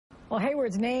Well,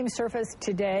 Hayward's name surfaced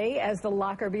today as the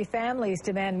Lockerbie families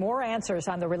demand more answers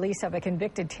on the release of a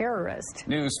convicted terrorist.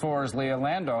 News 4's Leah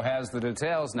Lando has the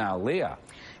details now. Leah.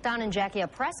 Don and Jackie, a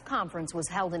press conference was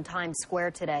held in Times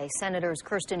Square today. Senators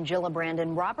Kirsten Gillibrand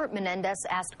and Robert Menendez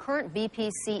asked current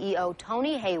BP CEO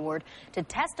Tony Hayward to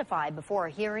testify before a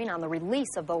hearing on the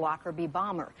release of the Lockerbie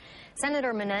bomber.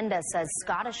 Senator Menendez says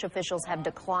Scottish officials have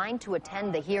declined to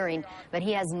attend the hearing, but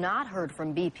he has not heard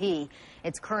from BP.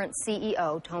 Its current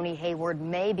CEO, Tony Hayward,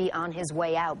 may be on his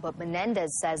way out, but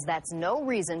Menendez says that's no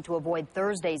reason to avoid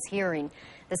Thursday's hearing.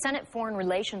 The Senate Foreign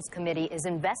Relations Committee is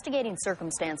investigating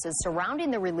circumstances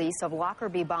surrounding the release of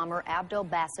Lockerbie bomber Abdel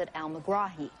Basit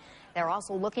al-Megrahi. They're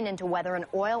also looking into whether an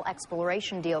oil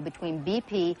exploration deal between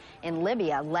BP and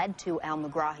Libya led to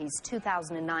al-Megrahi's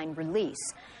 2009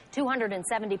 release.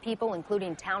 270 people,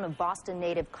 including town of Boston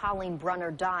native Colleen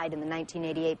Brunner, died in the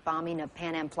 1988 bombing of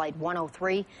Pan Am Flight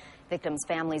 103. Victims'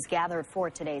 families gathered for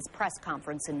today's press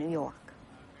conference in New York.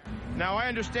 Now, I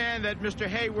understand that Mr.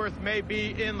 Hayworth may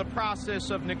be in the process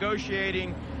of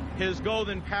negotiating his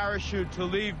golden parachute to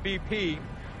leave BP,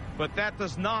 but that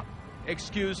does not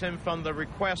excuse him from the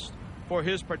request for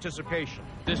his participation.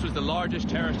 This was the largest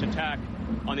terrorist attack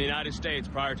on the United States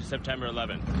prior to September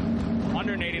 11th.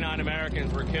 189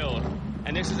 Americans were killed,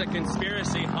 and this is a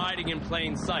conspiracy hiding in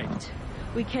plain sight.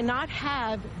 We cannot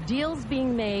have deals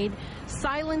being made,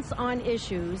 silence on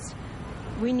issues.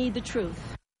 We need the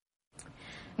truth.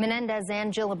 Menendez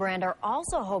and Gillibrand are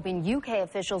also hoping UK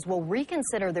officials will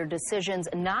reconsider their decisions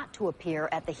not to appear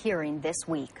at the hearing this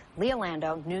week. Leah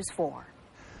Lando, News 4.